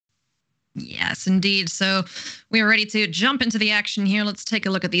Yes, indeed. So we are ready to jump into the action here. Let's take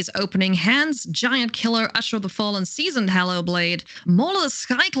a look at these opening hands. Giant Killer, Usher of the Fallen, Seasoned Hallowblade, Maul of the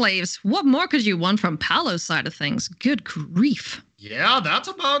Skyclaves. What more could you want from Paulo's side of things? Good grief. Yeah, that's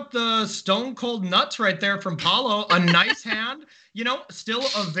about the stone cold nuts right there from Paulo. A nice hand. Still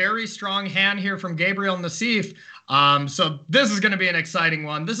a very strong hand here from Gabriel Nassif. So this is going to be an exciting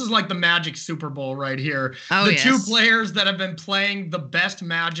one. This is like the Magic Super Bowl right here. The two players that have been playing the best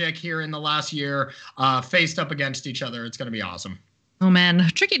Magic here in the last year faced up against each other. It's going to be awesome. Oh, man.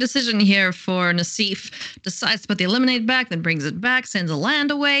 Tricky decision here for Nassif. Decides to put the Eliminate back, then brings it back, sends a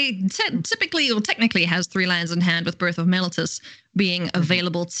land away. Technically has 3 lands in hand with Birth of Meletus being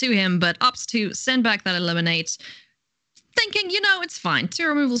available to him, but opts to send back that Eliminate, thinking, it's fine. 2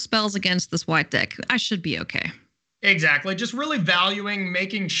 removal spells against this white deck. I should be okay. Exactly. Just really valuing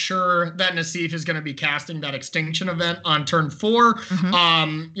making sure that Nassif is going to be casting that Extinction event on turn 4.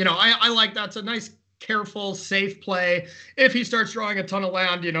 I like that's a nice, careful, safe play. If he starts drawing a ton of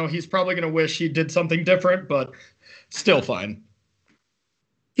land, he's probably going to wish he did something different, but still fine.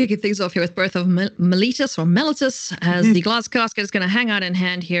 Kicking things off here with Birth of Meletus, as the Glass Casket is going to hang out in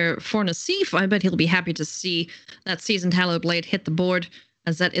hand here for Nassif. I bet he'll be happy to see that Seasoned Hallowblade hit the board,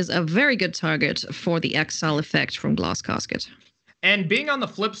 as that is a very good target for the Exile effect from Glass Casket. And being on the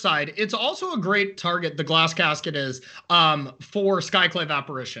flip side, it's also a great target, the Glass Casket is, for Skyclave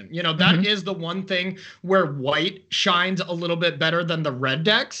Apparition. That is the one thing where white shines a little bit better than the red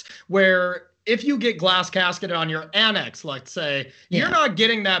decks, where if you get Glass Casket on your Annex, let's say, you're not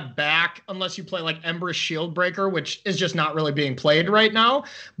getting that back unless you play like Embers Shieldbreaker, which is just not really being played right now.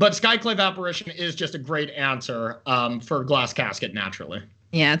 But Skyclave Apparition is just a great answer for Glass Casket naturally.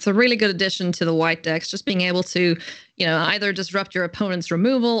 Yeah, it's a really good addition to the white decks, just being able to, either disrupt your opponent's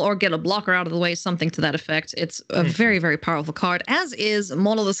removal or get a blocker out of the way, something to that effect. It's a very, very powerful card, as is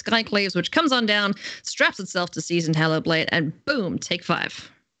Maul of the Skyclaves, which comes on down, straps itself to Seasoned Hallowblade, and boom, take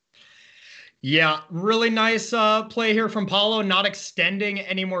 5. Yeah, really nice play here from Paulo, not extending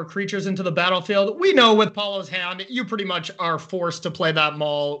any more creatures into the battlefield. We know with Paulo's hand, you pretty much are forced to play that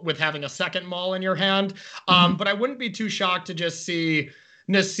Maul with having a second Maul in your hand. But I wouldn't be too shocked to just see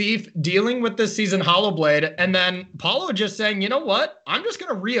Nassif dealing with this Seasoned Hallowblade, and then Paulo just saying, you know what, I'm just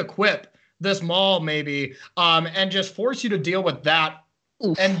going to re-equip this Maul maybe, and just force you to deal with that,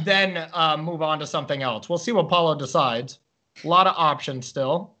 and then move on to something else. We'll see what Paulo decides. A lot of options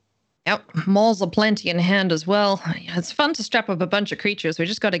still. Yep, Mauls are plenty in hand as well. It's fun to strap up a bunch of creatures. We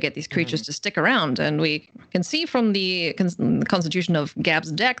just got to get these creatures to stick around. And we can see from the constitution of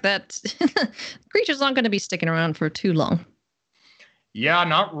Gab's deck that creatures aren't going to be sticking around for too long. Yeah,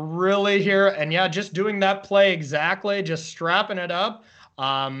 not really here. And yeah, just doing that play exactly, just strapping it up.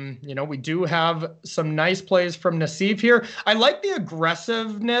 We do have some nice plays from Nassif here. I like the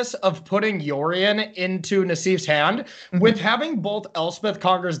aggressiveness of putting Yorion into Nassif's hand. With having both Elspeth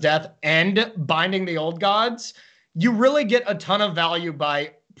Conquers Death and Binding the Old Gods, you really get a ton of value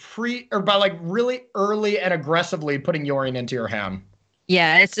by really early and aggressively putting Yorion into your hand.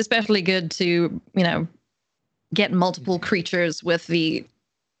 Yeah, it's especially good to, get multiple creatures with the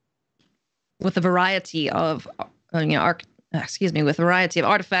variety of with variety of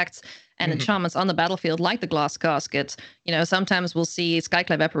artifacts and enchantments on the battlefield, like the Glass Casket. Sometimes we'll see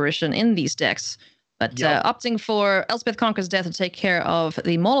Skyclave Apparition in these decks, but opting for Elspeth Conquers Death to take care of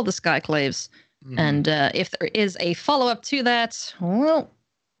the Maul of the Skyclaves. And if there is a follow-up to that, well,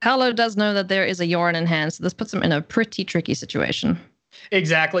 Paulo does know that there is a Yorion in hand, so this puts him in a pretty tricky situation.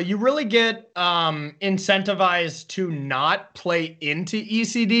 Exactly. You really get incentivized to not play into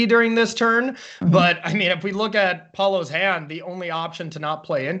ECD during this turn. But I mean, if we look at Paulo's hand, the only option to not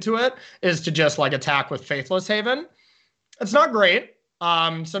play into it is to just attack with Faithless Haven. It's not great.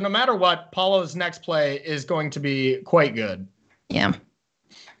 So no matter what, Paulo's next play is going to be quite good. Yeah.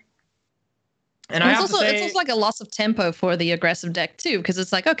 And it's also like a loss of tempo for the aggressive deck too, because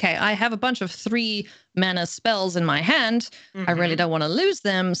it's like, okay, I have a bunch of 3 mana spells in my hand. I really don't want to lose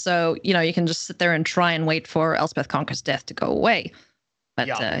them. So, you can just sit there and try and wait for Elspeth Conquers Death to go away. But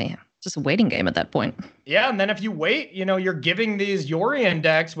just a waiting game at that point. Yeah, and then if you wait, you're giving these Yorion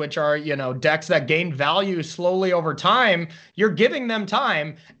decks, which are, decks that gain value slowly over time, you're giving them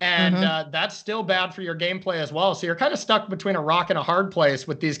time, and that's still bad for your gameplay as well. So you're kind of stuck between a rock and a hard place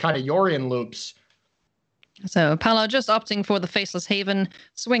with these kind of Yorion loops. So Paulo just opting for the Faceless Haven,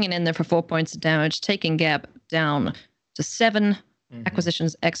 swinging in there for 4 points of damage, taking Gab down to 7.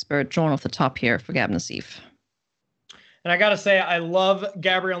 Acquisitions Expert drawn off the top here for Gab Nassif. And I got to say, I love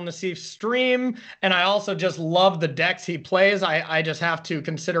Gabriel Nassif's stream, and I also just love the decks he plays. I just have to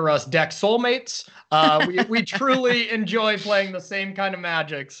consider us deck soulmates. We truly enjoy playing the same kind of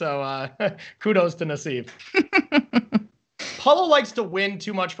Magic, so kudos to Nassif. Paulo likes to win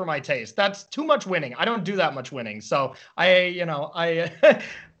too much for my taste. That's too much winning. I don't do that much winning, so I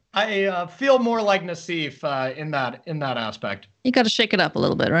feel more like Nassif in that aspect. You got to shake it up a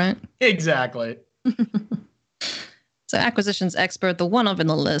little bit, right? Exactly. So Acquisitions Expert, the one of in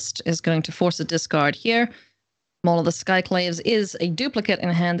the list, is going to force a discard here. Maul of the Skyclaves is a duplicate in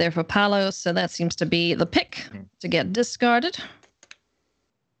hand there for Paulo, so that seems to be the pick to get discarded.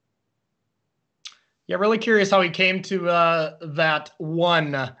 Yeah, really curious how he came to that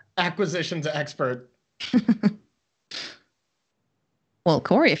one Acquisitions Expert. Well,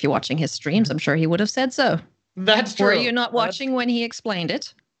 Corey, if you're watching his streams, I'm sure he would have said so. That's true. Were you not watching when he explained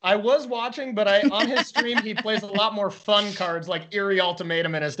it? I was watching, but on his stream, he plays a lot more fun cards like Eerie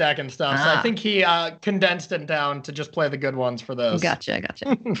Ultimatum in his deck and stuff. So I think he condensed it down to just play the good ones for this. Gotcha.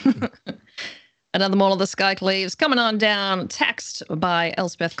 Another Maul of the Skyclaves coming on down. Text by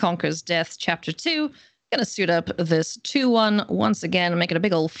Elspeth Conquers Death, Chapter 2. Gonna suit up this 2-1 once again, make it a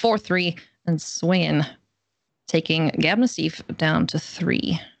big old 4-3 and swing in, taking Gab Nassif down to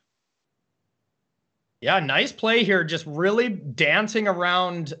 3. Yeah, nice play here. Just really dancing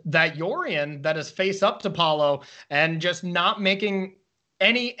around that Yorion that is face up to Paulo and just not making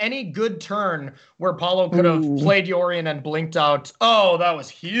any good turn where Paulo could have played Yorion and blinked out. Oh, that was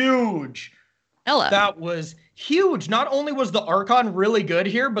huge. Ella. That was huge. Not only was the Archon really good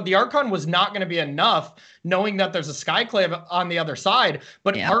here, but the Archon was not going to be enough, knowing that there's a Skyclave on the other side.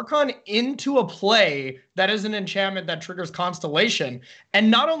 But Archon into a play that is an enchantment that triggers Constellation.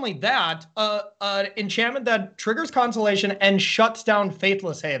 And not only that, an enchantment that triggers Constellation and shuts down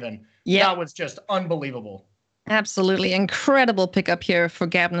Faithless Haven. Yeah. That was just unbelievable. Absolutely incredible pickup here for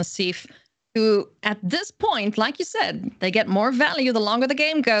Gab Nassif, who at this point, like you said, they get more value the longer the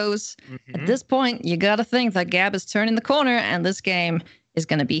game goes. At this point, you got to think that Gab is turning the corner and this game is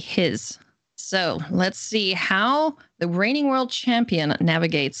going to be his. So let's see how the reigning world champion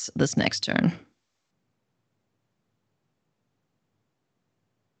navigates this next turn.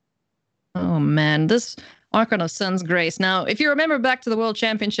 Oh man, this Archon of Sun's Grace. Now, if you remember back to the World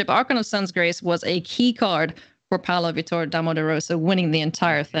Championship, Archon of Sun's Grace was a key card for Paulo Vitor Damo da Rosa winning the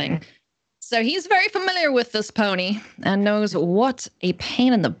entire thing. So he's very familiar with this pony and knows what a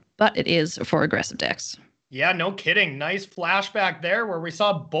pain in the butt it is for aggressive decks. Yeah, no kidding. Nice flashback there where we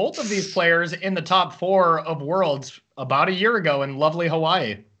saw both of these players in the top 4 of Worlds about a year ago in lovely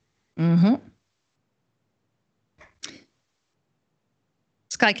Hawaii.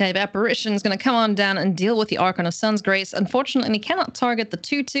 Skyclave Apparition is going to come on down and deal with the Archon of Sun's Grace. Unfortunately, he cannot target the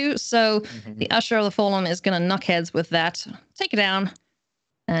 2-2, so the Usher of the Fallen is going to knock heads with that. Take it down.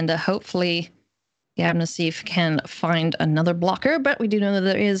 And hopefully Gab Nassif can find another blocker, but we do know that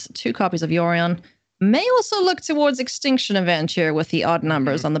there is 2 copies of Yorion. May also look towards Extinction Event here with the odd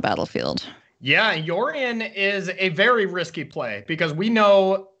numbers on the battlefield. Yeah, Yorion is a very risky play because we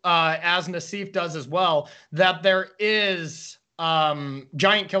know, as Nassif does as well, that there is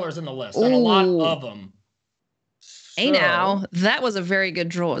giant killers in the list, and a lot of them. So, hey now, that was a very good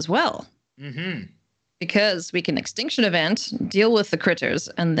draw as well. Because we can Extinction Event, deal with the critters,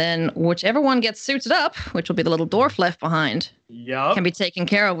 and then whichever one gets suited up, which will be the little dwarf left behind, can be taken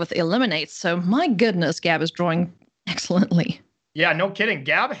care of with Eliminate. So my goodness, Gab is drawing excellently. Yeah, no kidding.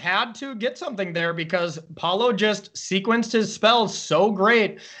 Gab had to get something there because Paulo just sequenced his spells so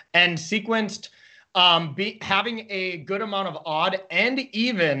great and sequenced having a good amount of odd and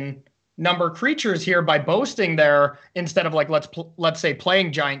even number creatures here by boasting there instead of like let's say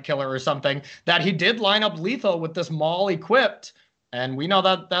playing Giant Killer or something, that he did line up lethal with this Maul equipped, and we know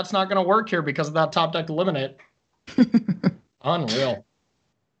that that's not going to work here because of that top deck Eliminate. Unreal.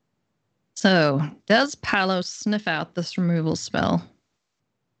 So does Paulo sniff out this removal spell?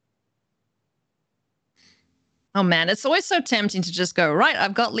 Oh man, it's always so tempting to just go, right,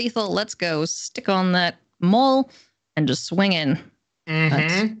 I've got lethal, let's go stick on that Maul and just swing in.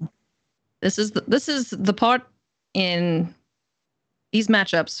 But this is the part in these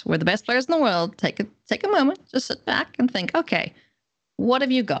matchups where the best players in the world take a moment, just sit back and think, okay, what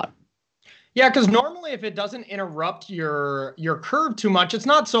have you got? Yeah, because normally if it doesn't interrupt your curve too much, it's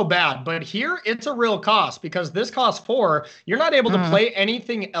not so bad. But here it's a real cost because this costs 4. You're not able to play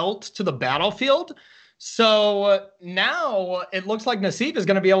anything else to the battlefield. So now it looks like Nassif is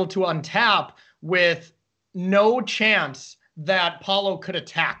going to be able to untap with no chance that Paulo could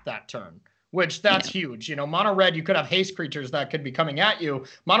attack that turn, which that's huge. You know, mono red, you could have haste creatures that could be coming at you.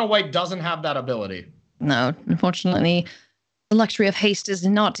 Mono white doesn't have that ability. No, unfortunately, the luxury of haste is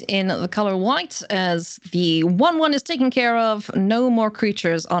not in the color white, as the 1/1 is taken care of. No more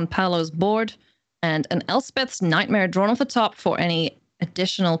creatures on Paulo's board, and an Elspeth's Nightmare drawn off the top for any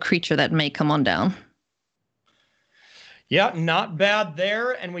additional creature that may come on down. Yeah, not bad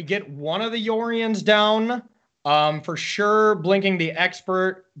there. And we get one of the Yorions down. For sure, blinking the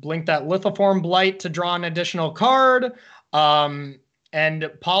Expert, blink that Lithoform Blight to draw an additional card. And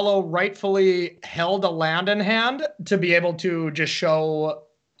Paulo rightfully held a land in hand to be able to just show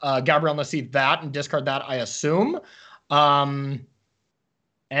Gabriel Nassif that and discard that, I assume. And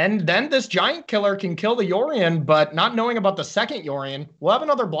then this Giant Killer can kill the Yorion, but not knowing about the second Yorion, we'll have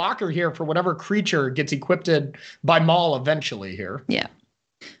another blocker here for whatever creature gets equipped by Maul eventually here. Yeah.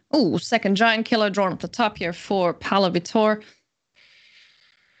 Oh, second Giant Killer drawn at the top here for Paulo Vitor.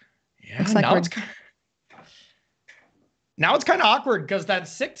 Yeah, like now it's kind of awkward because that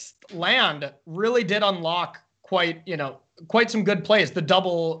sixth land really did unlock quite some good plays. The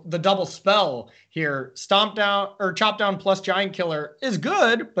double spell here, Stomp Down or Chop Down plus Giant Killer is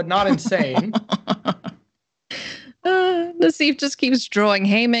good, but not insane. Nassif just keeps drawing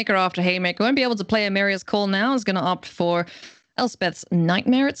Haymaker after Haymaker. Won't be able to play Amaria's Call now. Is going to opt for Elspeth's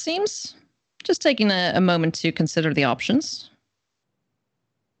Nightmare, it seems. Just taking a moment to consider the options.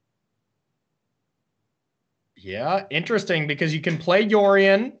 Yeah, interesting, because you can play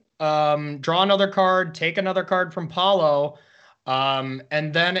Yorion, draw another card, take another card from Paulo,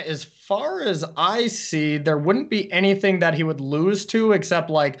 and then as far as I see, there wouldn't be anything that he would lose to except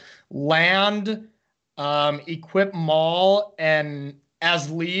like land, equip Maul and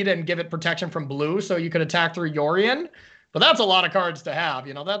as lead and give it protection from blue, so you could attack through Yorion. But that's a lot of cards to have.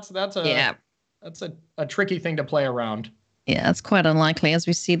 That's a tricky thing to play around. Yeah, it's quite unlikely, as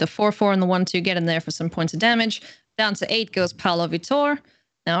we see the 4/4 and the 1/2 get in there for some points of damage. Down to 8 goes Paulo Vitor.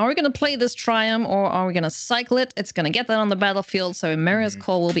 Now, are we going to play this Triumph, or are we going to cycle it? It's going to get that on the battlefield, so Amaria's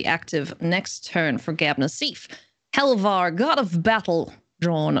Call will be active next turn for Gab Nassif. Helvar, God of Battle,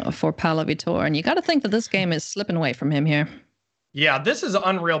 drawn for Paulo Vitor, and you got to think that this game is slipping away from him here. Yeah, this is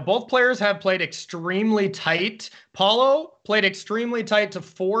unreal. Both players have played extremely tight. Paulo played extremely tight to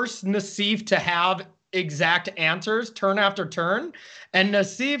force Nassif to have exact answers turn after turn, and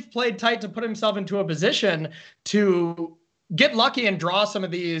Nassif played tight to put himself into a position to get lucky and draw some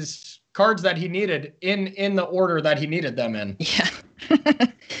of these cards that he needed in the order that he needed them in. Yeah.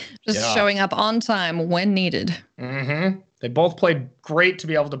 Showing up on time when needed. They both played great to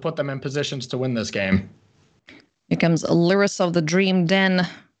be able to put them in positions to win this game. Here comes Lyris of the Dream Den.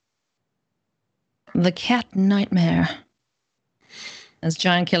 The Cat Nightmare. As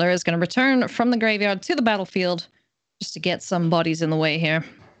Giant Killer is going to return from the graveyard to the battlefield just to get some bodies in the way here.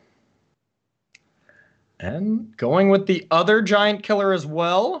 And going with the other Giant Killer as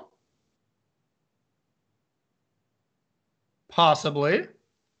well. Possibly.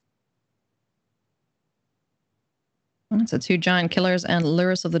 So 2 Giant Killers and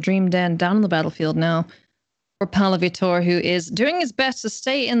Lyris of the Dream Den down on the battlefield now for Paulo Vitor, who is doing his best to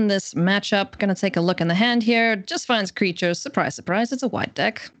stay in this matchup. Going to take a look in the hand here. Just finds creatures. Surprise, surprise. It's a white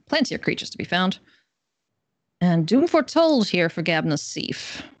deck. Plenty of creatures to be found. And Doom Foretold here for Gab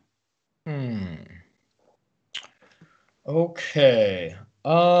Nassif. Okay.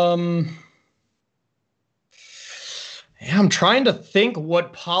 Yeah, I'm trying to think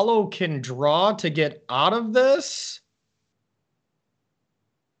what Paulo can draw to get out of this.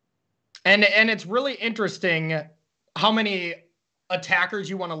 And it's really interesting how many attackers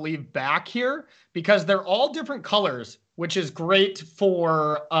you want to leave back here, because they're all different colors, which is great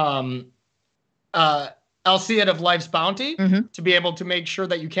for Alseid of Life's Bounty to be able to make sure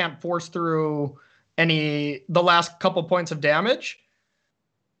that you can't force through the last couple points of damage.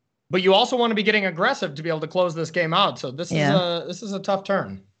 But you also want to be getting aggressive to be able to close this game out. So this is a tough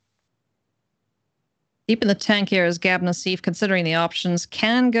turn. Deep in the tank here is Gab Nassif, considering the options.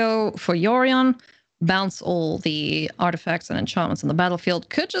 Can go for Yorion, bounce all the artifacts and enchantments on the battlefield.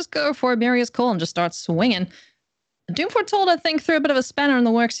 Could just go for Amaria's Call and just start swinging. Doom Foretold, I think, threw a bit of a spanner in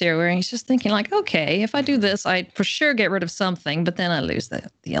the works here, where he's just thinking like, okay, if I do this, I for sure get rid of something, but then I lose the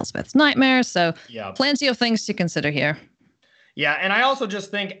Elspeth's Nightmare. So plenty of things to consider here. Yeah, and I also just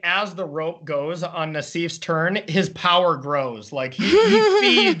think as the rope goes on Nassif's turn, his power grows. Like he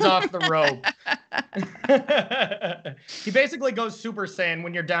feeds off the rope. He basically goes Super Saiyan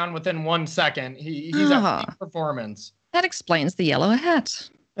when you're down within 1 second. He's at peak performance. That explains the yellow hat.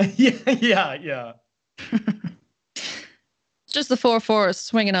 Yeah. Just the 4/4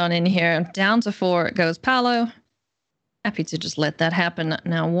 swinging on in here. Down to 4 goes Paulo. Happy to just let that happen.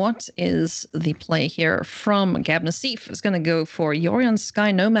 Now, what is the play here from Gab Nassif? Is going to go for Yorion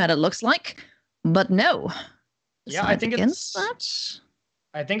Sky Nomad, it looks like. But no. Yeah, I think against that.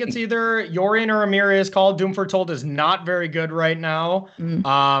 I think it's either Yorion or Amiria's Call. Doom Foretold is not very good right now.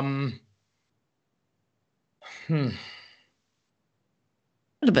 A bit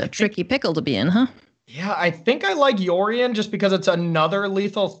of a tricky pickle to be in, huh? Yeah, I think I like Yorion just because it's another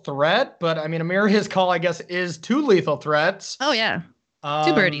lethal threat. But I mean, Amiria's Call, I guess, is 2 lethal threats. Oh, yeah.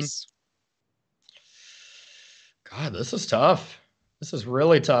 2 birdies. God, this is tough. This is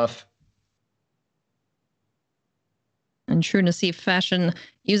really tough. In true Nassif fashion,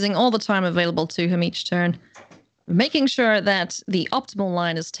 using all the time available to him each turn, making sure that the optimal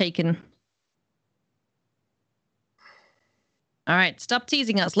line is taken. All right, stop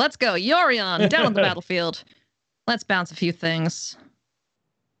teasing us. Let's go. Yorion, down on the battlefield. Let's bounce a few things.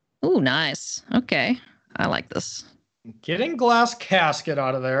 Ooh, nice. Okay, I like this. Getting Glass Casket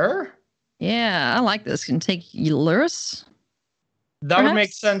out of there. Yeah, I like this. Can take Luris. That would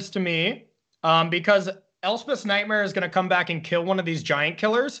make sense to me, because Elspeth's Nightmare is going to come back and kill one of these giant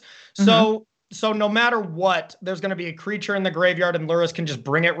killers. So no matter what, there's going to be a creature in the graveyard, and Luris can just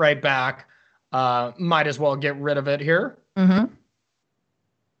bring it right back. Might as well get rid of it here.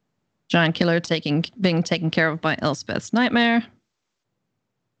 Giant killer being taken care of by Elspeth's Nightmare.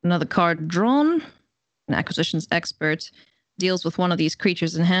 Another card drawn. An acquisitions expert deals with one of these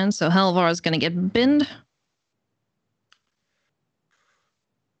creatures in hand, so Helvar is going to get binned.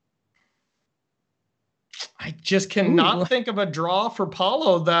 I just cannot think of a draw for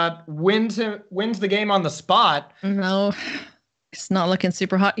Paulo that wins the game on the spot. No, it's not looking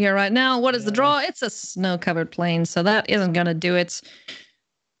super hot here right now. What is the draw? It's a snow-covered plain, so that isn't going to do it.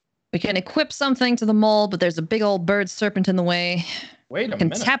 We can equip something to the mole, but there's a big old bird serpent in the way. Wait a minute. We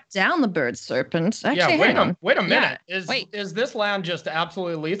can tap down the bird serpent. Actually, wait a minute. Yeah, is this land just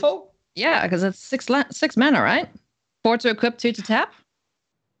absolutely lethal? Yeah, because it's 6 mana, right? 4 to equip, 2 to tap.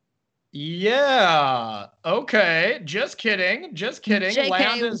 Yeah. Okay. Just kidding. JK,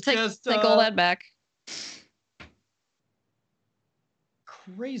 land is just take all that back.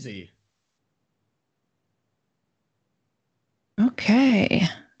 Crazy. Okay.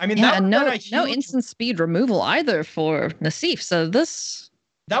 I mean, no instant speed removal either for Nassif. So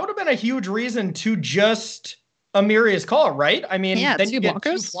that would have been a huge reason to just Amiria's Call, right? I mean, then you get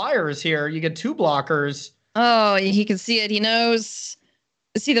 2 flyers here. You get 2 blockers. Oh, he can see it. He knows.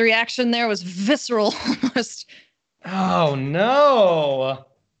 See, the reaction there was visceral almost. Oh, no.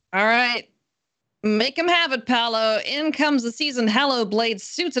 All right. Make him have it, Paulo. In comes the seasoned Hallow Blade,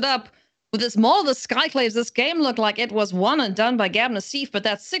 suited up with this Maul of the Skyclaves. This game looked like it was won and done by Gabriel Nassif, but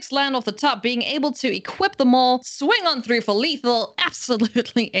that 6th land off the top, being able to equip the Maul, swing on through for lethal.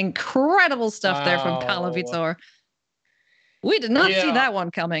 Absolutely incredible stuff there from Paulo Vitor. We did not see that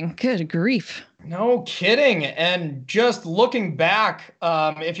one coming. Good grief. No kidding. And just looking back,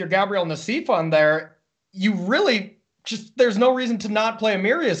 if you're Gabriel Nassif on there, you really just, there's no reason to not play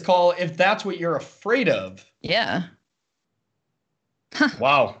Amiria's Call if that's what you're afraid of. Yeah.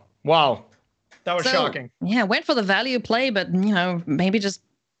 Wow. That was shocking. Yeah, went for the value play, but, maybe just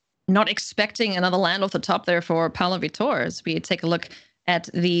not expecting another land off the top there for Paulo Vitor. As we take a look at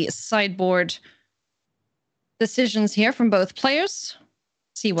the sideboard decisions here from both players,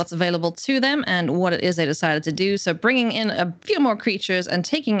 see what's available to them and what it is they decided to do. So bringing in a few more creatures and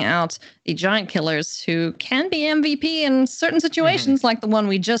taking out the giant killers who can be MVP in certain situations, like the one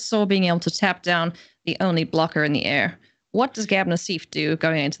we just saw, being able to tap down the only blocker in the air. What does Gab Nassif do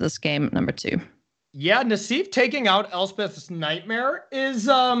going into this game number 2? Yeah, Nassif taking out Elspeth's Nightmare is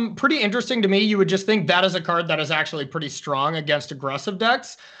pretty interesting to me. You would just think that is a card that is actually pretty strong against aggressive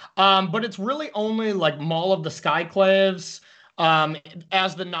decks. But it's really only like Maul of the Skyclaves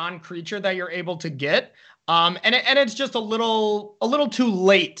as the non-creature that you're able to get. And it's just a little too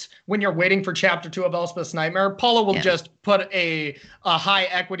late when you're waiting for Chapter 2 of Elspeth's Nightmare. Paulo will just put a high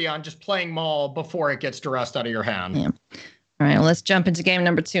equity on just playing Maul before it gets duressed out of your hand. Yeah. All right, well, let's jump into game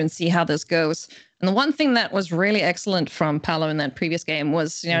number 2 and see how this goes. And the one thing that was really excellent from Paulo in that previous game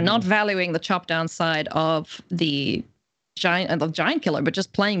was, not valuing the chop down side of the giant killer, but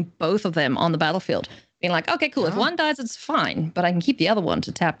just playing both of them on the battlefield. Being like, okay, cool. If one dies, it's fine, but I can keep the other one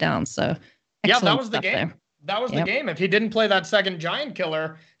to tap down. So that was the game. There. That was the game. If he didn't play that second giant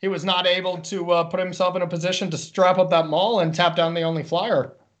killer, he was not able to put himself in a position to strap up that Maul and tap down the only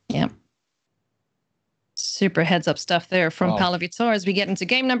flyer. Yeah. Super heads up stuff there from Paulo Vitor as we get into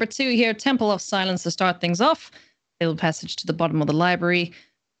game number 2 here. Temple of Silence to start things off. Little passage to the bottom of the library.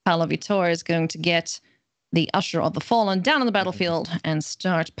 Paulo Vitor is going to get the Usher of the Fallen down on the battlefield and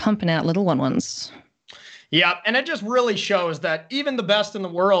start pumping out little 1/1s. Yeah, and it just really shows that even the best in the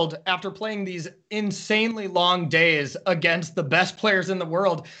world, after playing these insanely long days against the best players in the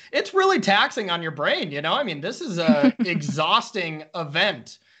world, it's really taxing on your brain. I mean, this is a exhausting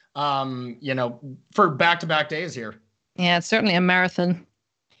event, for back-to-back days here. Yeah, it's certainly a marathon.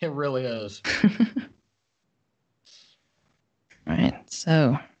 It really is. All right,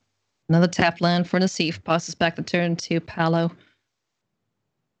 so another tap land for Nassif. Passes back the turn to Paulo.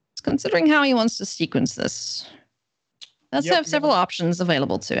 He's considering how he wants to sequence this. Does have several options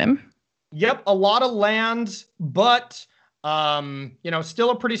available to him. Yep, a lot of lands, but still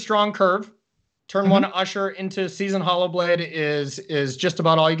a pretty strong curve. Turn one Usher into Season Hollowblade is just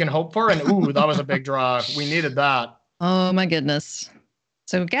about all you can hope for. And ooh, that was a big draw. We needed that. Oh my goodness.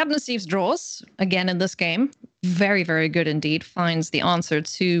 So Gab Nassif's draws again in this game. Very, very good indeed. Finds the answer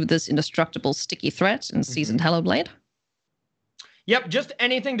to this indestructible sticky threat in Seasoned Hollowblade. Yep, just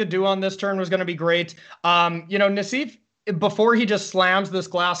anything to do on this turn was going to be great. Nassif, before he just slams this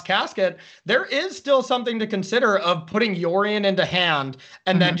glass casket, there is still something to consider of putting Yorion into hand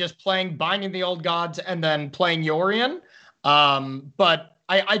and then just playing Binding the Old Gods and then playing Yorion. But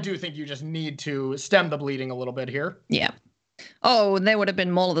I do think you just need to stem the bleeding a little bit here. Yeah. Oh, there would have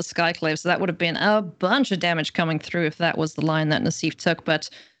been Maul of the Skyclave, so that would have been a bunch of damage coming through if that was the line that Nassif took. But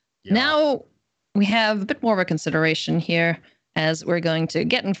now we have a bit more of a consideration here, as we're going to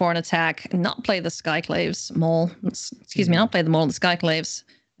get in for an attack, not play the Skyclaves, Maul. Excuse me, not play the Maul of the Skyclaves.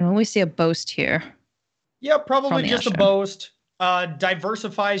 And when we see a boast here. Yeah, probably just a boast.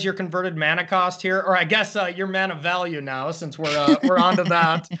 Diversifies your converted mana cost here, or I guess your mana value now, since we're onto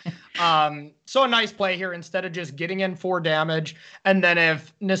that. So a nice play here instead of just getting in 4 damage, and then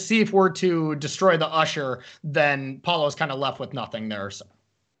if Nassif were to destroy the Usher, then Paulo's kind of left with nothing there. So.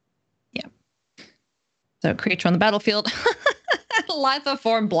 Yeah. So creature on the battlefield.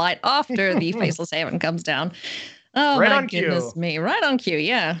 Lithoform Blight after the Faceless Haven comes down. Oh right my goodness me! Right on cue,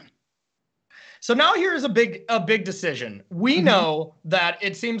 yeah. So now here's a big decision. We know that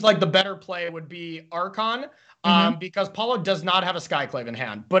it seems like the better play would be Archon, because Paulo does not have a Skyclave in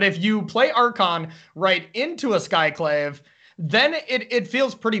hand. But if you play Archon right into a Skyclave, then it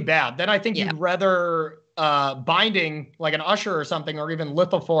feels pretty bad. Then I think you'd rather Binding like an Usher or something, or even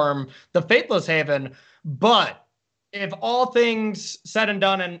Lithoform the Faithless Haven. But if all things said and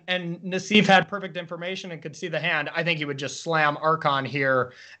done and Nassif had perfect information and could see the hand, I think he would just slam Archon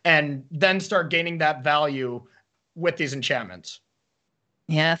here and then start gaining that value with these enchantments.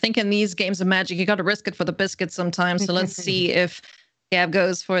 Yeah, I think in these games of Magic, you got to risk it for the biscuit sometimes. So let's see if Gab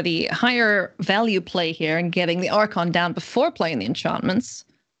goes for the higher value play here and getting the Archon down before playing the enchantments.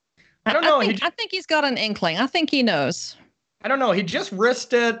 I don't know. I think he's got an inkling. I think he knows. I don't know. He just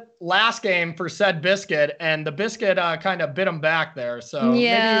risked it last game for said biscuit, and the biscuit kind of bit him back there. So maybe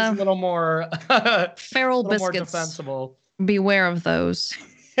he's a little more feral biscuits. More defensible. Beware of those.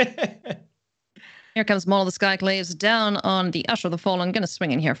 Here comes Maul of the Skyclaves down on the Usher of the Fallen. Going to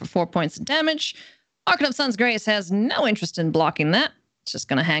swing in here for 4 points of damage. Archon of Sun's Grace has no interest in blocking that. It's just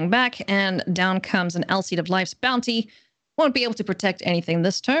going to hang back, and down comes an Elseed of Life's Bounty. Won't be able to protect anything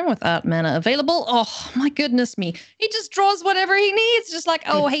this turn without mana available. Oh, my goodness me. He just draws whatever he needs. Just like,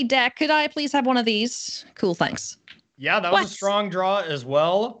 oh, hey, deck, could I please have one of these? Cool, thanks. Yeah, that was a strong draw as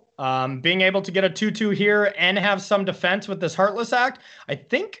well. Being able to get a 2/2 here and have some defense with this Heartless Act. I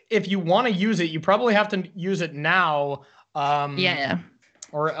think if you want to use it, you probably have to use it now.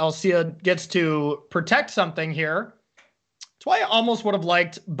 Or else he gets to protect something here. That's why I almost would have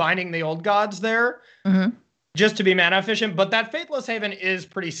liked Binding the Old Gods there. Just to be mana efficient, but that Faithless Haven is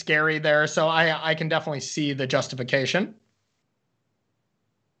pretty scary there, so I can definitely see the justification.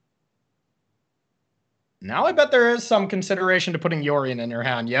 Now I bet there is some consideration to putting Yorion in your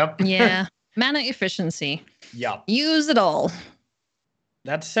hand. Yep. Yeah. Mana efficiency. Yep. Use it all.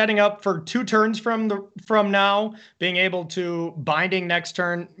 That's setting up for 2 turns from now, being able to Binding next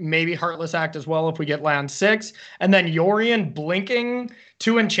turn, maybe Heartless Act as well if we get land 6, and then Yorion blinking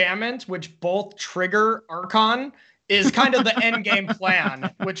 2 enchantments, which both trigger Archon, is kind of the end game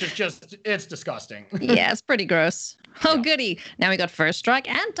plan, which is just, it's disgusting. Yeah, it's pretty gross. Oh, goody. Now we got first strike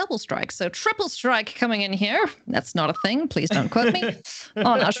and double strike. So triple strike coming in here. That's not a thing. Please don't quote me.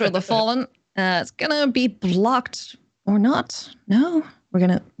 On Usher of the Fallen. It's going to be blocked or not. No. We're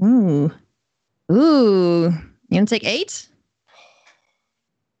going to... Ooh. You going to take 8?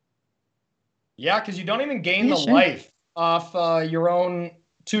 Yeah, because you don't even gain the life off your own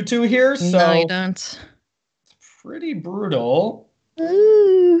 2/2 here. So no, you don't. It's pretty brutal.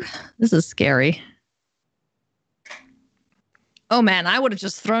 Ooh. This is scary. Oh, man, I would have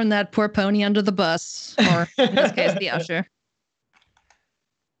just thrown that poor pony under the bus. Or, in this case, the Usher.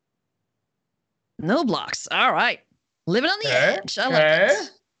 No blocks. All right. Living on the edge. I like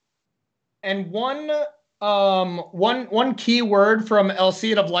it. And one key word from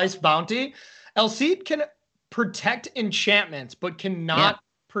Elseed of Life's Bounty. Elseed can protect enchantments, but cannot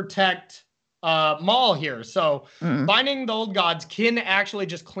protect Maul here. So Binding the Old Gods can actually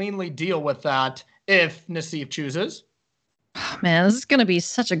just cleanly deal with that if Nassif chooses. Oh, man, this is going to be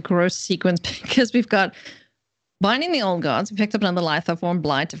such a gross sequence because we've got Binding the Old Gods. We picked up another Lithoform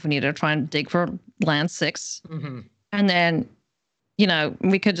Blight if we need to try and dig for land 6. And then,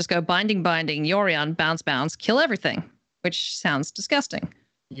 we could just go binding, Yorion, bounce, kill everything, which sounds disgusting.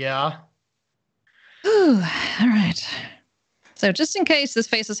 Yeah. Ooh, all right. So just in case this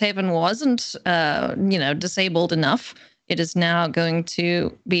Faceless Haven wasn't, disabled enough, it is now going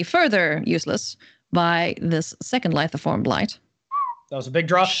to be further useless by this second Lithoform Blight. That was a big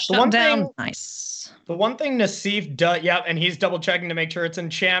draw. Nice. The one thing Nassif does, and he's double checking to make sure it's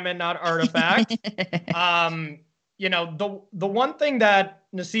enchantment, not artifact. The one thing that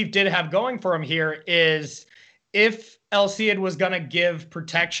Nassif did have going for him here is if Elseid was going to give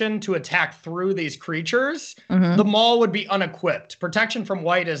protection to attack through these creatures, the Maul would be unequipped. Protection from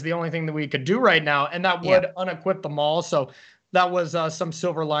white is the only thing that we could do right now, and that would unequip the Maul. So that was some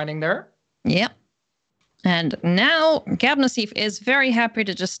silver lining there. Yep. And now Gab Nassif is very happy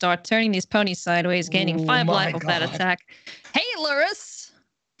to just start turning these ponies sideways, gaining 5 life of that attack. Hey, Luris!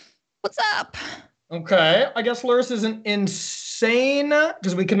 What's up? Okay, I guess Luris isn't insane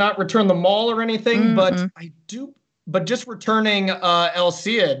because we cannot return the Maul or anything, but But just returning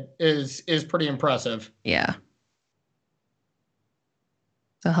Elseid is pretty impressive. Yeah.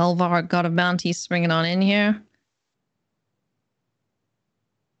 So Helvar got a bounty swinging on in here.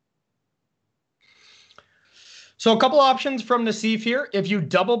 So a couple options from Nassif here. If you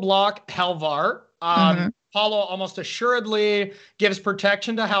double block Helvar, Paulo almost assuredly gives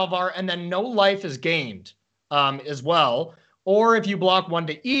protection to Helvar, and then no life is gained as well. Or if you block one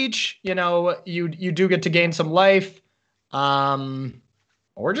to each, you do get to gain some life.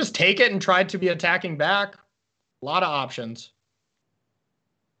 Or just take it and try to be attacking back. A lot of options.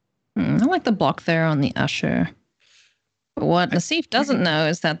 I like the block there on the Usher. But what Nassif doesn't know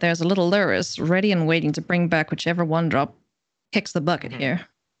is that there's a little Luris ready and waiting to bring back whichever one drop kicks the bucket here.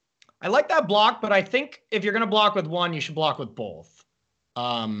 I like that block, but I think if you're going to block with one, you should block with both.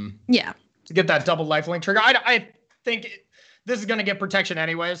 Yeah. To get that double lifelink trigger. I think this is going to get protection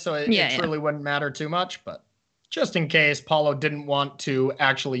anyway, so it truly wouldn't matter too much, but just in case Paulo didn't want to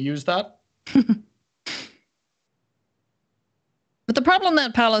actually use that. But the problem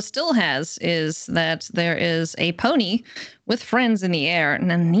that Paulo still has is that there is a pony with friends in the air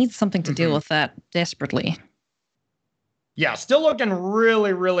and needs something to deal with that desperately. Yeah, still looking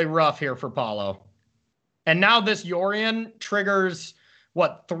really, really rough here for Paulo. And now this Yorion triggers,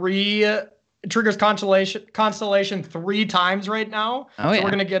 triggers Constellation 3 times right now. So we're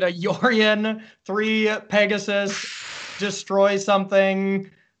going to get a Yorion, 3 Pegasus, destroy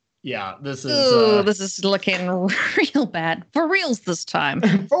something. Yeah, this is... this is looking real bad. For reals this time.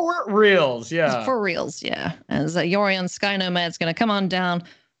 For reals, yeah. For reals, yeah. As Yorion Sky Nomad's going to come on down,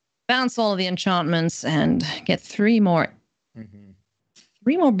 bounce all of the enchantments, and get 3 more.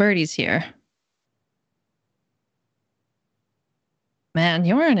 3 more birdies here. Man,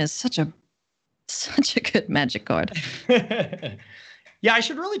 Yorion is such a good magic card. Yeah, I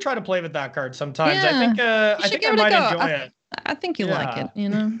should really try to play with that card sometimes. Yeah, I think I might enjoy it. I think you like it,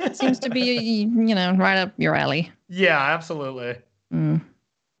 It seems to be, right up your alley. Yeah, absolutely. All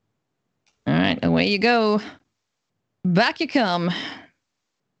right, away you go. Back you come.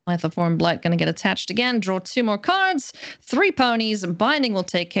 Lithoform Blight going to get attached again. Draw 2 more cards. 3 ponies. Binding will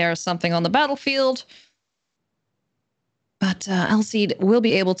take care of something on the battlefield. But Elseid will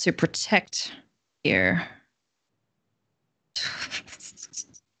be able to protect here.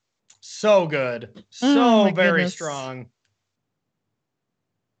 So good. So very strong.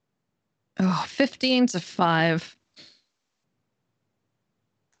 Oh, 15-5.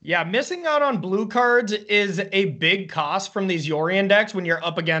 Yeah, missing out on blue cards is a big cost from these Yorion decks when you're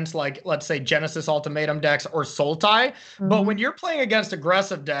up against, let's say, Genesis Ultimatum decks or Sultai. But when you're playing against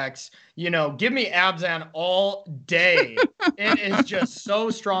aggressive decks, give me Abzan all day. It is just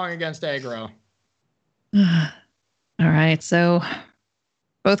so strong against aggro. All right, so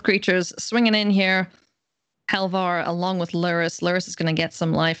both creatures swinging in here. Helvar along with Luris. Luris is going to get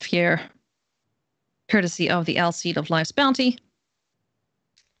some life here, courtesy of the Elseid of Life's Bounty.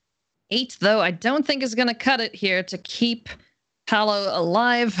 8, though, I don't think is going to cut it here to keep Paulo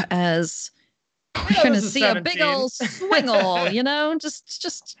alive, as we're going to see 17. A big old swing all,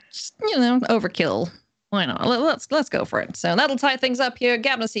 just overkill. Why not? Let's go for it. So that'll tie things up here.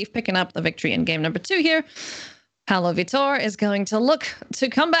 Gabriel Nassif picking up the victory in game number 2 here. Paulo Vitor is going to look to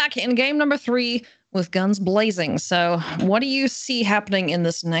come back in game number 3 with guns blazing. So what do you see happening in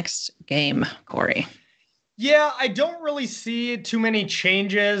this next game, Corey? Yeah, I don't really see too many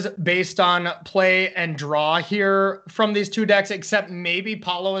changes based on play and draw here from these two decks, except maybe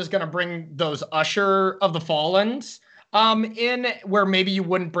Paulo is going to bring those Usher of the Fallens in, where maybe you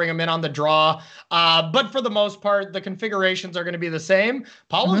wouldn't bring them in on the draw. But for the most part, the configurations are going to be the same.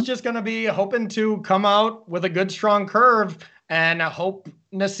 Paulo's just going to be hoping to come out with a good, strong curve and hope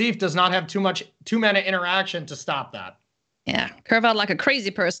Nassif does not have too many interaction to stop that. Yeah, curve out like a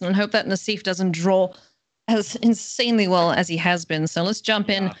crazy person and hope that Nassif doesn't draw as insanely well as he has been. So let's jump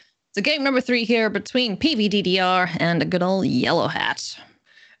in to game number 3 here between PVDDR and a good old Yellow Hat.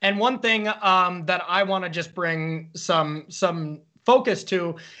 And one thing that I want to just bring some focus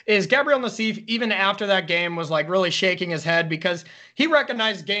to is Gabriel Nassif, even after that game, was like really shaking his head because he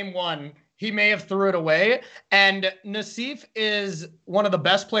recognized game 1. He may have threw it away. And Nassif is one of the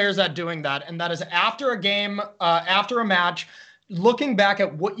best players at doing that. And that is after a game, after a match, looking back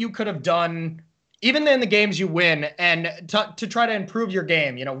at what you could have done even in the games you win, and to try to improve your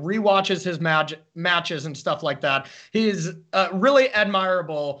game, rewatches his matches and stuff like that. He's really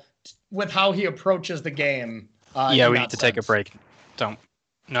admirable with how he approaches the game. We need to take a break.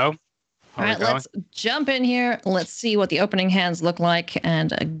 No? All right, let's jump in here. Let's see what the opening hands look like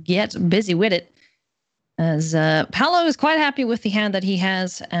and get busy with it. As Paulo is quite happy with the hand that he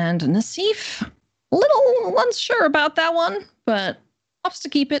has, and Nassif, a little unsure about that one, but opts to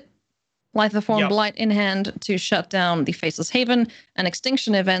keep it. Lithoform Blight in hand to shut down the Faceless Haven, and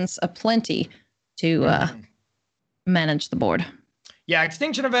Extinction Events aplenty to manage the board. Yeah,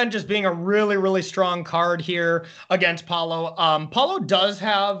 Extinction Event just being a really, really strong card here against Paulo. Paulo does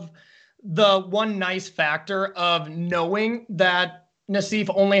have the one nice factor of knowing that Nassif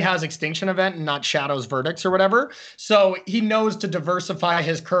only has Extinction Event and not Shadow's Verdicts or whatever. So he knows to diversify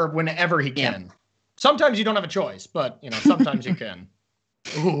his curve whenever he can. Yeah. Sometimes you don't have a choice, but sometimes you can.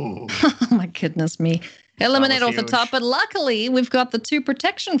 Ooh. Oh my goodness me. Eliminate off the top, but luckily we've got the 2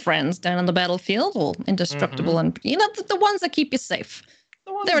 protection friends down on the battlefield, all indestructible, and the ones that keep you safe.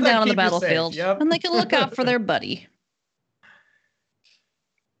 They're down on the battlefield, and they can look out for their buddy.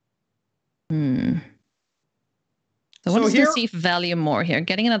 So what does Nassif value more here?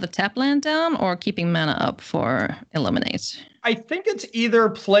 Getting another tap land down or keeping mana up for eliminate? I think it's either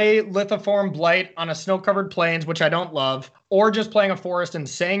play Lithoform Blight on a snow-covered plains, which I don't love, or just playing a forest and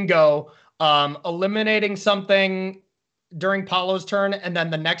saying go, eliminating something during Paulo's turn, and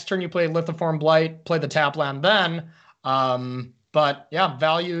then the next turn you play Lithoform Blight, play the tap land then. But yeah,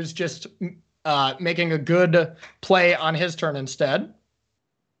 value's just making a good play on his turn instead.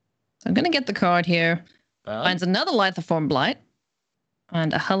 So I'm going to get the card here. Finds another Lithoform Blight.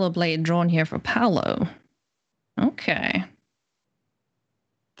 And a Hollow Blade drawn here for Paulo. Okay.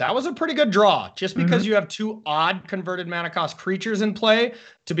 That was a pretty good draw. Just because you have 2 odd converted mana cost creatures in play,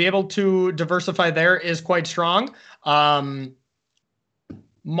 to be able to diversify there is quite strong. Maul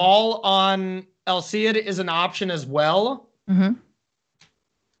on Alseid is an option as well.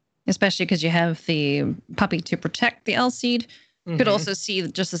 Especially because you have the puppy to protect the Alseid. Could also see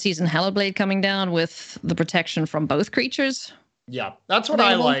just the Seasoned Hallowblade coming down with the protection from both creatures. Yeah, that's what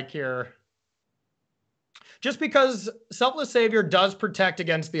I like here. Just because Selfless Savior does protect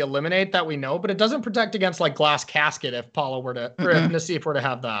against the Eliminate that we know, but it doesn't protect against like Glass Casket if Paulo were to, or if Nassif were to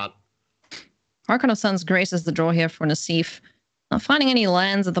have that. Archon of Sun's Grace is the draw here for Nassif. Not finding any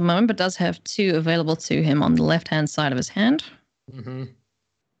lands at the moment, but does have 2 available to him on the left-hand side of his hand.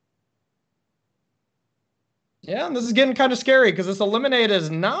 Yeah, and this is getting kind of scary because this Eliminate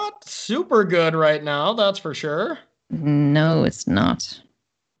is not super good right now, that's for sure. No, it's not.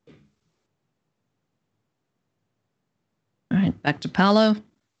 All right, back to Paulo.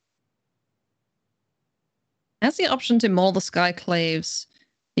 Has the option to maul the Skyclaves,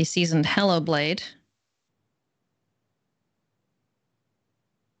 the Seasoned Hallowblade.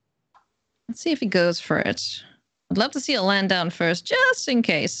 Let's see if he goes for it. I'd love to see it land down first, just in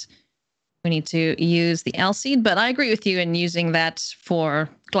case we need to use the Alseid, but I agree with you in using that for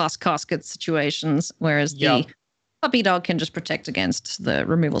Glass Casket situations, whereas the Puppy Dog can just protect against the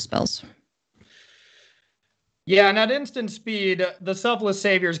removal spells. Yeah, and at instant speed, the Selfless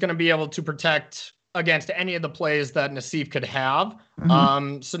Savior is going to be able to protect against any of the plays that Nassif could have.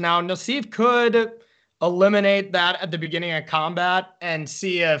 So now Nassif could eliminate that at the beginning of combat and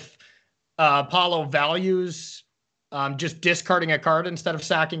see if Paulo values just discarding a card instead of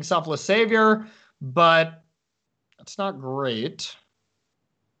sacking Selfless Savior, but that's not great.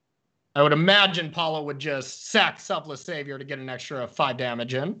 I would imagine Paulo would just sack Selfless Savior to get an extra 5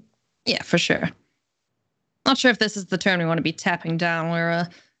 damage in. Yeah, for sure. Not sure if this is the turn we want to be tapping down where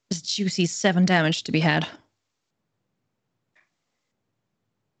there's juicy 7 damage to be had.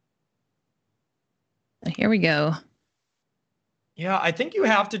 But here we go. Yeah, I think you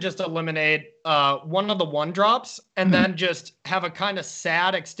have to just eliminate one of the 1-drops and then just have a kind of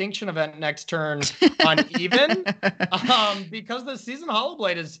sad extinction event next turn on even because the Season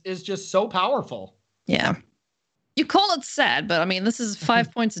Hollowblade is just so powerful. Yeah. You call it sad, but I mean, this is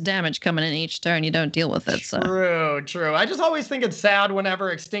 5 points of damage coming in each turn. You don't deal with it. So. True. I just always think it's sad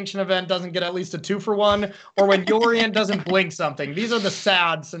whenever Extinction Event doesn't get at least a 2-for-1 or when Yorion doesn't blink something. These are the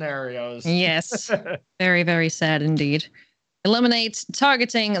sad scenarios. Yes. Very, very sad indeed. Eliminate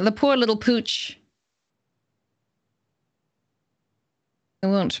targeting the poor little pooch. It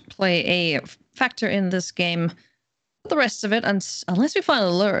won't play a factor in this game. The rest of it, unless we find a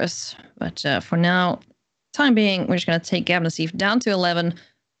Lurus. But for now, time being, we're just going to take Gabriel Nassif down to 11,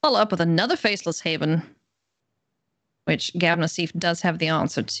 follow up with another Faceless Haven, which Gabriel Nassif does have the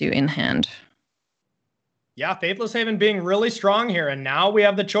answer to in hand. Yeah, Faithless Haven being really strong here. And now we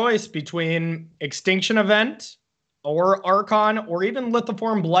have the choice between Extinction Event or Archon, or even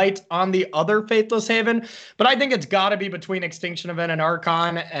Lithiform Blight on the other Faithless Haven. But I think it's got to be between Extinction Event and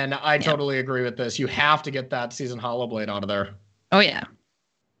Archon, and I totally agree with this. You have to get that Season Hollowblade out of there. Oh, yeah.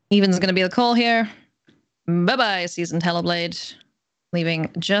 Even's going to be the call here. Bye-bye, Seasoned Hollowblade. Leaving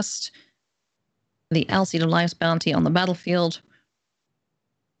just the Alseid of Life's Bounty on the battlefield.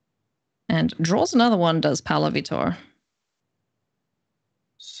 And draws another one, does Paulo Vitor.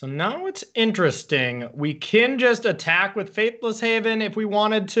 So now it's interesting. We can just attack with Faithless Haven if we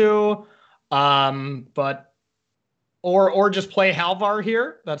wanted to, but or just play Halvar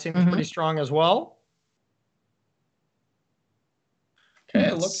here. That seems pretty strong as well.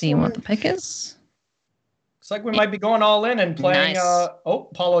 Okay, let's see what the pick is. Looks like we might be going all in and playing. Nice.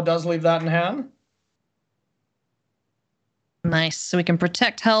 Paulo does leave that in hand. Nice. So we can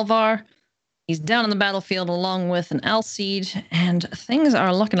protect Halvar. He's down on the battlefield along with an Alseid, and things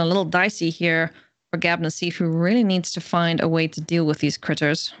are looking a little dicey here for Gabriel Nassif, who really needs to find a way to deal with these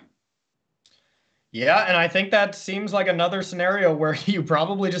critters. Yeah, and I think that seems like another scenario where you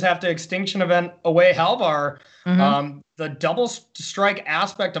probably just have to Extinction Event away Halvar. The double strike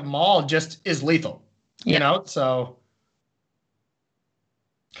aspect of Maul just is lethal, you know? So,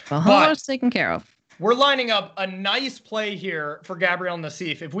 well, Halvar's taken care of. We're lining up a nice play here for Gabriel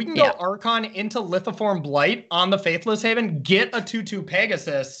Nassif. If we can go Archon into Lithiform Blight on the Faithless Haven, get a 2/2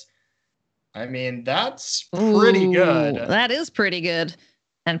 Pegasus, I mean, that's pretty good. That is pretty good.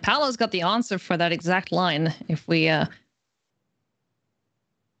 And Paulo's got the answer for that exact line. If we... All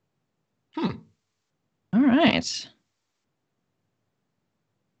right.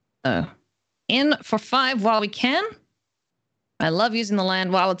 So, in for 5 while we can. I love using the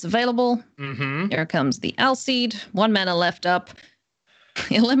land while it's available. Here comes the Alseid. 1 mana left up.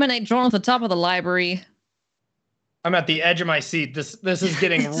 Eliminate drawn at the top of the library. I'm at the edge of my seat. This is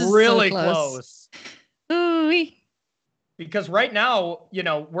getting really so close. Ooh-wee. Because right now, you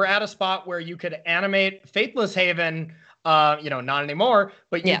know, we're at a spot where you could animate Faithless Haven, not anymore,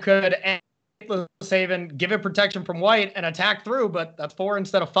 but you could animate Faithless Haven, give it protection from white, and attack through, but that's 4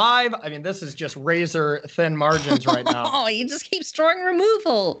 instead of 5. I mean, this is just razor thin margins right now. Oh, you just keep storing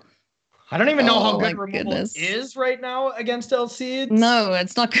removal. I don't even know how good removal is right now against Alseid. No,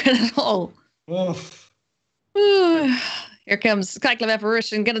 it's not good at all. Oof. Here comes Skyclave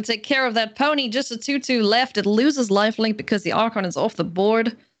Apparition, gonna take care of that pony. Just a 2/2 left. It loses lifelink because the Archon is off the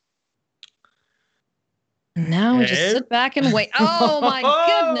board. Now we just sit back and wait. Oh my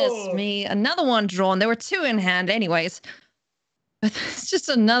goodness me. Another one drawn. There were 2 in hand anyways. But it's just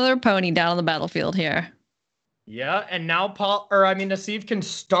another pony down on the battlefield here. Yeah, and now Nassif can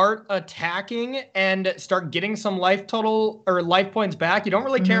start attacking and start getting some life total or life points back. You don't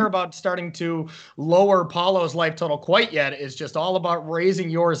really care about starting to lower Paulo's life total quite yet. It's just all about raising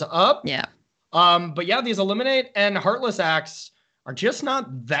yours up. Yeah. But yeah, these Eliminate and Heartless Acts are just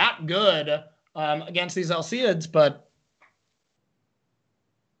not that good against these Alseids, but...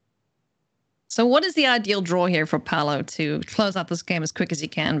 So what is the ideal draw here for Paulo to close out this game as quick as he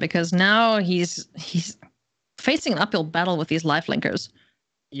can? Because now he's facing an uphill battle with these lifelinkers.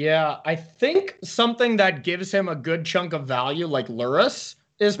 Yeah, I think something that gives him a good chunk of value, like Lurus,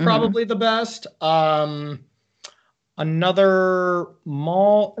 is probably the best. Another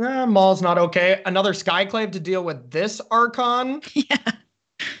Maul... Maul's not okay. Another Skyclave to deal with this Archon. Yeah.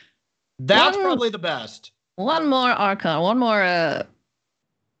 That's probably the best. One more Archon. One more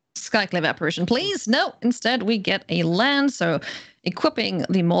Skyclave Apparition, please. No, instead we get a land. So equipping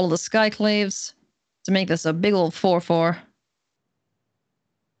the Mole of the Skyclaves to make this a big old 4/4.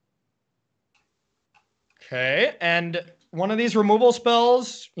 Okay, and one of these removal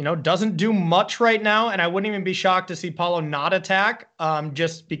spells, doesn't do much right now, and I wouldn't even be shocked to see Paulo not attack,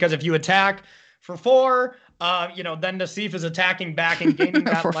 just because if you attack for 4, then Nassif is attacking back and gaining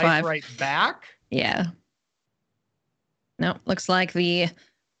that life 5. right back. Yeah. No, looks like the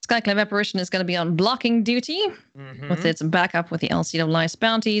Skyclave Apparition is going to be on blocking duty with its backup with the LCW's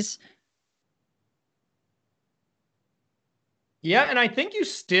bounties. Yeah, and I think you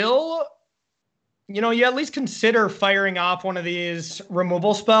still... you at least consider firing off one of these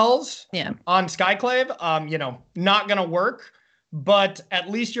removal spells on Skyclave. Not going to work, but at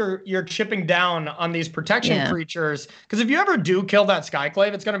least you're chipping down on these protection creatures. Because if you ever do kill that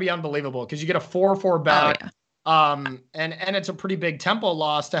Skyclave, it's going to be unbelievable because you get a 4/4 back. And it's a pretty big tempo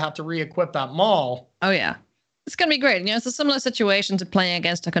loss to have to re-equip that Maul. Oh, yeah. It's going to be great. It's a similar situation to playing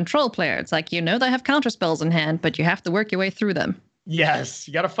against a control player. It's like, they have counter spells in hand, but you have to work your way through them. Yes,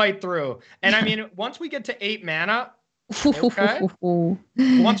 you got to fight through. And I mean, once we get to 8 mana,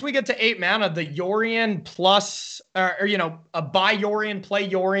 once we get to 8 mana, the Yorion plus, buy Yorion, play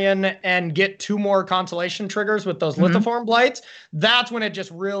Yorion, and get 2 more constellation triggers with those Lithoform Blights, that's when it just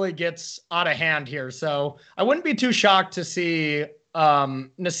really gets out of hand here. So I wouldn't be too shocked to see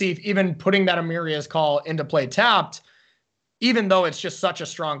Nassif even putting that Amiria's Call into play tapped, even though it's just such a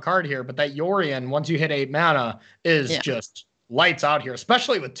strong card here. But that Yorion, once you hit 8 mana, is just... lights out here,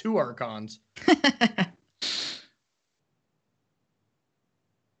 especially with 2 Archons.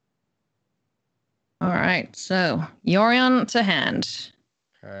 All right, so Yorion to hand.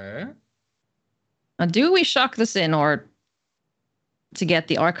 Okay. Now, do we shock this in or to get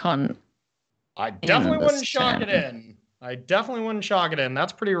the Archon? I definitely wouldn't shock it in.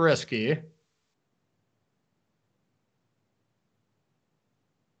 That's pretty risky.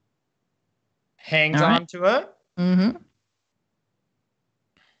 Hangs on to it.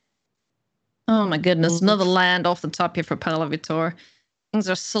 Oh my goodness, another land off the top here for Paulo Vitor. Things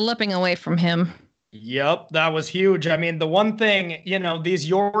are slipping away from him. Yep, that was huge. I mean, the one thing, these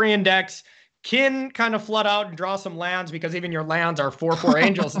Yorion decks can kind of flood out and draw some lands because even your lands are 4/4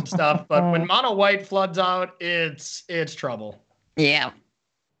 angels and stuff. But when mono white floods out, it's trouble. Yeah.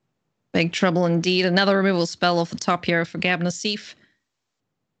 Big trouble indeed. Another removal spell off the top here for Gabriel Nassif.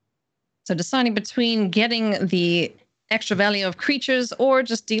 So deciding between getting the extra value of creatures or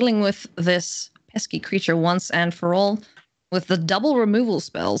just dealing with this pesky creature once and for all with the double removal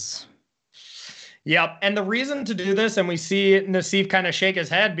spells. Yep, and the reason to do this, and we see Nassif kind of shake his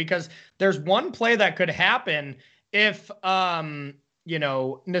head, because there's one play that could happen if,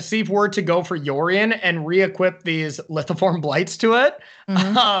 Nassif were to go for Yorion and re-equip these Lithoform Blights to it.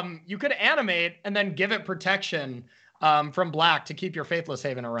 You could animate and then give it protection from black to keep your Faithless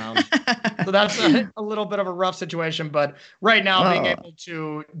Haven around. So that's a little bit of a rough situation, but right now being able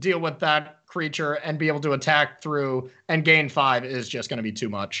to deal with that creature and be able to attack through and gain 5 is just going to be too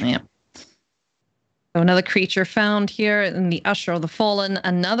much. Yeah. So another creature found here in the Usher of the Fallen,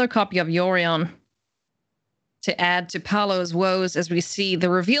 another copy of Yorion to add to Paulo's woes as we see the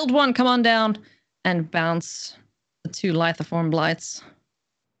revealed one come on down and bounce the 2 Lithoform Blights.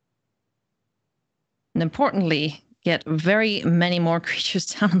 And importantly, get very many more creatures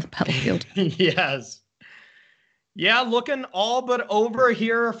down on the battlefield. Yes. Yeah, looking all but over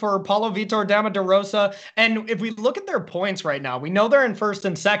here for Paulo Vitor Damo da Rosa. And if we look at their points right now, we know they're in first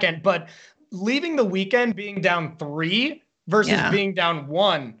and second, but leaving the weekend being down 3 versus being down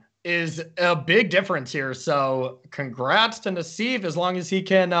 1 is a big difference here. So congrats to Nassif as long as he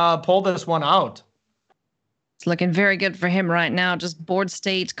can pull this one out. It's looking very good for him right now. Just board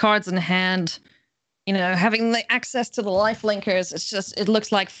state, cards in hand, having the access to the life linkers. It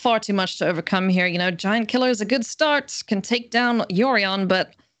looks like far too much to overcome here. Giant Killer is a good start, can take down Yorion,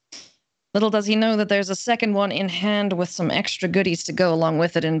 but little does he know that there's a second one in hand with some extra goodies to go along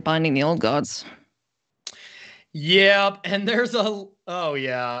with it in Binding the Old Gods. Yep, and there's I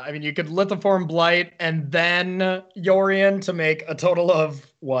mean, you could Lithoform Blight and then Yorion to make a total of,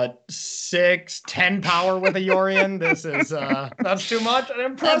 6, 10 power with a Yorion? This is, that's too much. An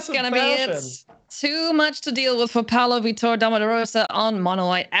impressive That's going to be it. Too much to deal with for Paulo Vitor Damo da Rosa on mono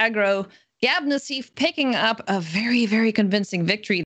white aggro. Gabriel Nassif picking up a very, very convincing victory